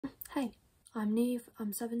Hey, I'm Neve,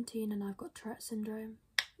 I'm 17 and I've got Tourette syndrome.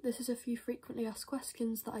 This is a few frequently asked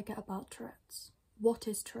questions that I get about Tourette's. What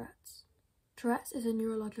is Tourette's? Tourette's is a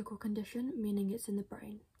neurological condition, meaning it's in the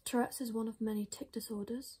brain. Tourette's is one of many tic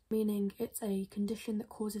disorders, meaning it's a condition that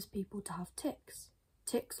causes people to have tics.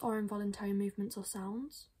 Tics are involuntary movements or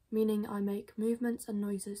sounds, meaning I make movements and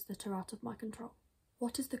noises that are out of my control.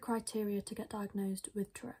 What is the criteria to get diagnosed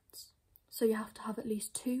with Tourette's? So you have to have at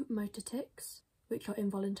least 2 motor tics, which are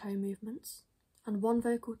involuntary movements, and 1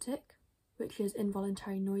 vocal tic, which is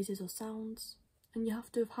involuntary noises or sounds, and you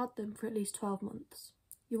have to have had them for at least 12 months.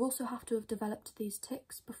 You also have to have developed these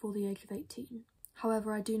tics before the age of 18.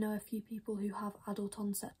 However, I do know a few people who have adult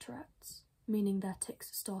onset Tourette's, meaning their tics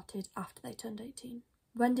started after they turned 18.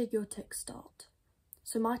 When did your tics start?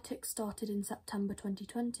 So my tics started in September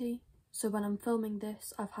 2020, so when I'm filming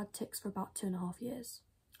this, I've had tics for about 2.5 years.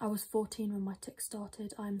 I was 14 when my tics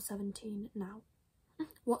started, I'm 17 now.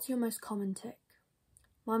 What's your most common tic?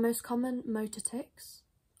 My most common motor tics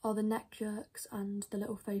are the neck jerks and the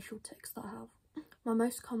little facial tics that I have. My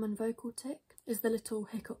most common vocal tic is the little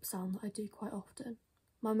hiccup sound that I do quite often.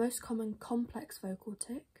 My most common complex vocal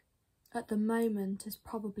tic at the moment is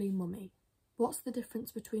probably mummy. What's the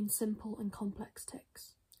difference between simple and complex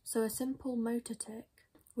tics? So a simple motor tic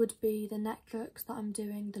would be the neck jerks that I'm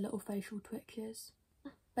doing, the little facial twitches.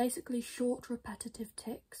 Basically short repetitive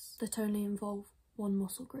tics that only involve one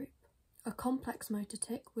muscle group. A complex motor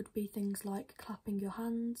tic would be things like clapping your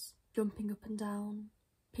hands, jumping up and down.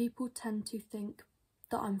 People tend to think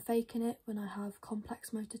that I'm faking it when I have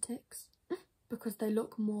complex motor tics because they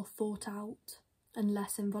look more thought out and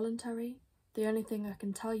less involuntary. The only thing I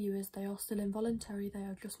can tell you is they are still involuntary, they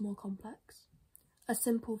are just more complex. A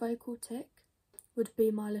simple vocal tic would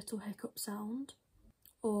be my little hiccup sound,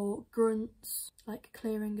 or grunts, like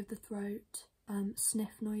clearing of the throat,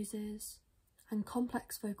 sniff noises, and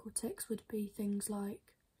complex vocal tics would be things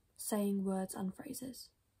like saying words and phrases.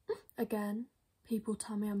 Again, people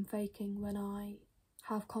tell me I'm faking when I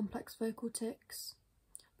have complex vocal tics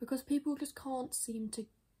because people just can't seem to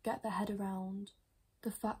get their head around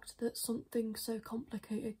the fact that something so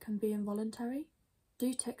complicated can be involuntary.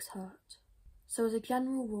 Do tics hurt? So as a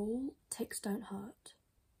general rule, tics don't hurt.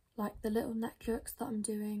 Like the little neck jerks that I'm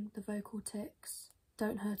doing, the vocal tics,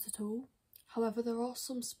 don't hurt at all. However, there are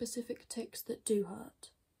some specific tics that do hurt.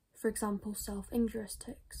 For example, self-injurious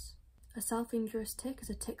tics. A self-injurious tic is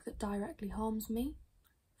a tic that directly harms me.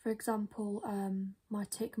 For example, my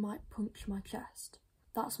tic might puncture my chest.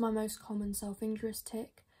 That's my most common self-injurious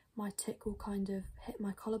tic. My tic will kind of hit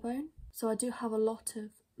my collarbone. So I do have a lot of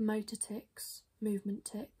motor tics, movement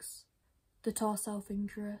tics, that are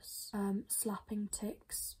self-injurious, slapping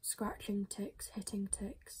tics, scratching tics, hitting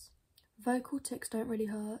tics. Vocal tics don't really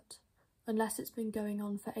hurt unless it's been going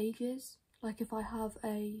on for ages. Like if I have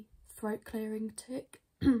a throat clearing tic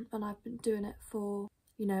and I've been doing it for,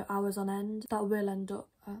 hours on end, that will end up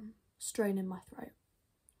straining my throat.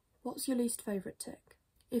 What's your least favourite tic?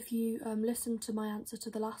 If you listen to my answer to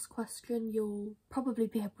the last question, you'll probably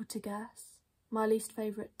be able to guess. My least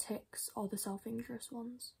favourite tics are the self-injurious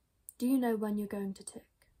ones. Do you know when you're going to tic?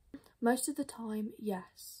 Most of the time,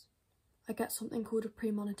 yes. I get something called a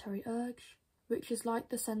premonitory urge, which is like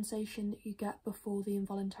the sensation that you get before the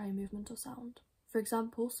involuntary movement or sound. For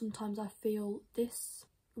example, sometimes I feel this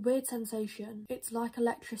weird sensation. It's like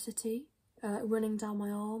electricity running down my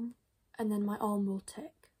arm, and then my arm will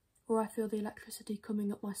tic. Or I feel the electricity coming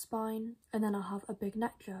up my spine, and then I have a big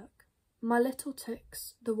neck jerk. My little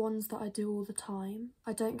tics, the ones that I do all the time,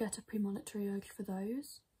 I don't get a premonitory urge for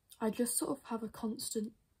those. I just sort of have a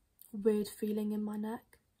constant weird feeling in my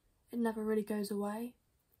neck. It never really goes away,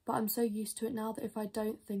 but I'm so used to it now that if I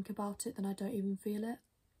don't think about it, then I don't even feel it.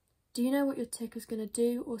 Do you know what your tic is going to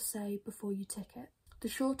do or say before you tic it? The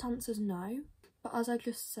short answer is no, but as I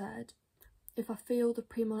just said, if I feel the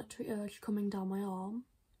premonitory urge coming down my arm,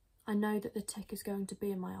 I know that the tic is going to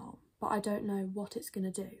be in my arm, but I don't know what it's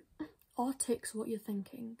going to do. Are tics what you're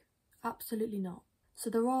thinking? Absolutely not.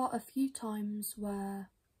 So there are a few times where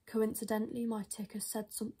coincidentally my tic has said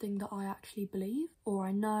something that I actually believe, or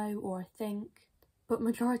I know, or I think, but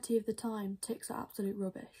majority of the time tics are absolute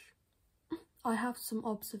rubbish. I have some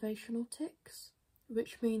observational tics,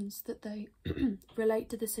 which means that they relate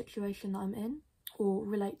to the situation that I'm in, or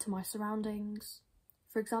relate to my surroundings.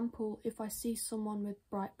 For example, if I see someone with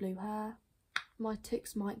bright blue hair, my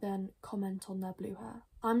tics might then comment on their blue hair.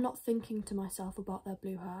 I'm not thinking to myself about their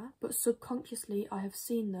blue hair, but subconsciously I have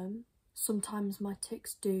seen them. Sometimes my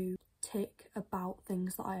tics do tic about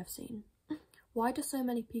things that I have seen. Why do so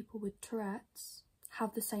many people with Tourette's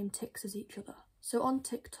have the same tics as each other? So on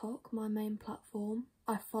TikTok, my main platform,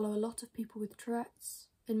 I follow a lot of people with Tourette's,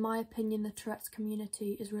 In my opinion, the Tourette's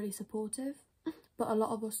community is really supportive, but a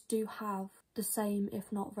lot of us do have the same,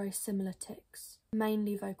 if not very similar tics,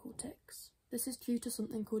 mainly vocal tics. This is due to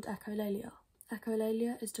something called echolalia.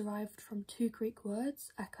 Echolalia is derived from two Greek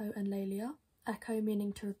words, echo and lalia. Echo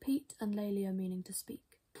meaning to repeat and lalia meaning to speak.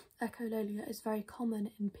 Echolalia is very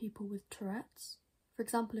common in people with Tourette's. For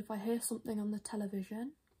example, if I hear something on the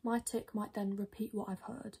television, my tic might then repeat what I've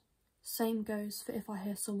heard. Same goes for if I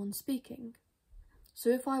hear someone speaking. So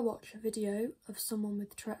if I watch a video of someone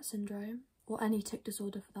with Tourette syndrome, or any tic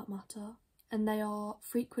disorder for that matter, and they are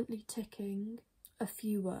frequently ticking a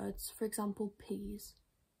few words, for example peas,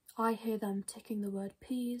 I hear them ticking the word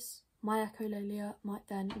peas, my echolalia might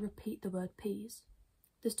then repeat the word peas.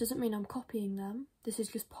 This doesn't mean I'm copying them, this is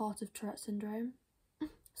just part of Tourette syndrome.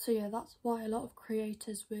 So yeah, that's why a lot of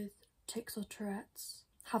creators with tics or Tourette's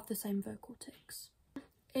have the same vocal tics.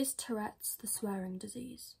 Is Tourette's the swearing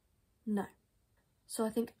disease? No. So I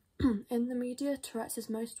think in the media, Tourette's is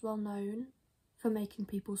most well known for making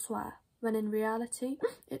people swear, when in reality,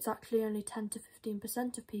 it's actually only 10 to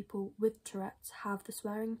 15% of people with Tourette's have the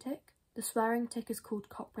swearing tic. The swearing tic is called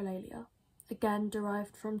coprolalia, again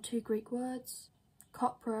derived from two Greek words,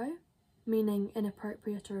 kopro, meaning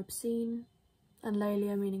inappropriate or obscene, and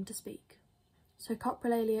lalia meaning to speak. So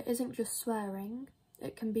coprolalia isn't just swearing,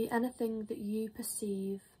 it can be anything that you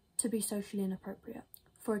perceive to be socially inappropriate.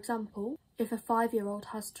 For example, if a 5-year-old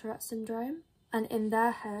has Tourette syndrome and in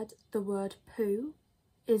their head the word poo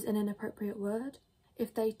is an inappropriate word,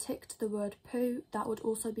 if they ticked the word poo, that would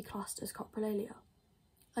also be classed as coprolalia.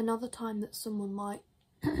 Another time that someone might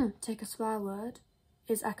tick a swear word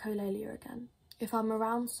is echolalia again. If I'm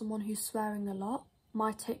around someone who's swearing a lot,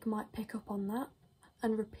 my tic might pick up on that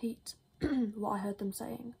and repeat what I heard them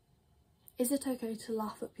saying. Is it okay to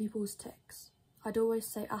laugh at people's tics? I'd always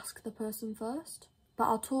say ask the person first, but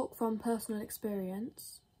I'll talk from personal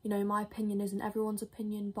experience. You know, my opinion isn't everyone's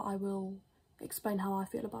opinion, but I will explain how I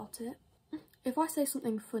feel about it. If I say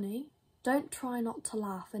something funny, don't try not to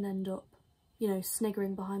laugh and end up, you know,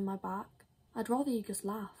 sniggering behind my back. I'd rather you just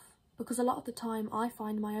laugh, because a lot of the time I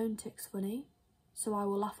find my own tics funny, so I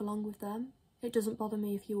will laugh along with them. It doesn't bother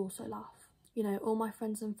me if you also laugh. You know, all my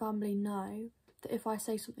friends and family know that if I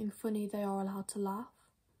say something funny, they are allowed to laugh.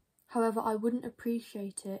 However, I wouldn't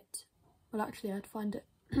appreciate it, well actually I'd find it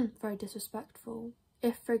very disrespectful,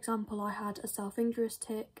 if for example I had a self-injurious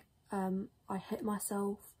tic, I hit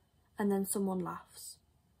myself and then someone laughs.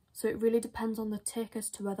 So it really depends on the tic as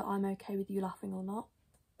to whether I'm okay with you laughing or not.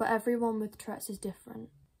 But everyone with Tourette's is different,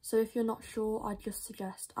 so if you're not sure, I'd just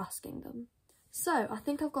suggest asking them. So I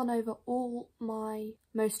think I've gone over all my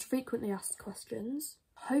most frequently asked questions.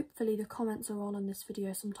 Hopefully the comments are on in this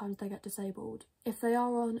video, sometimes they get disabled. If they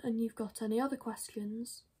are on and you've got any other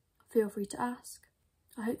questions, feel free to ask.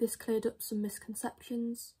 I hope this cleared up some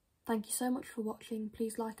misconceptions. Thank you so much for watching,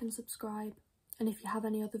 please like and subscribe. And if you have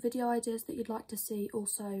any other video ideas that you'd like to see,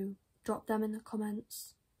 also drop them in the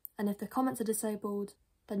comments. And if the comments are disabled,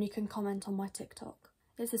 then you can comment on my TikTok.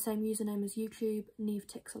 It's the same username as YouTube, Neve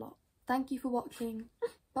Tics a lot. Thank you for watching,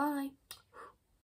 bye!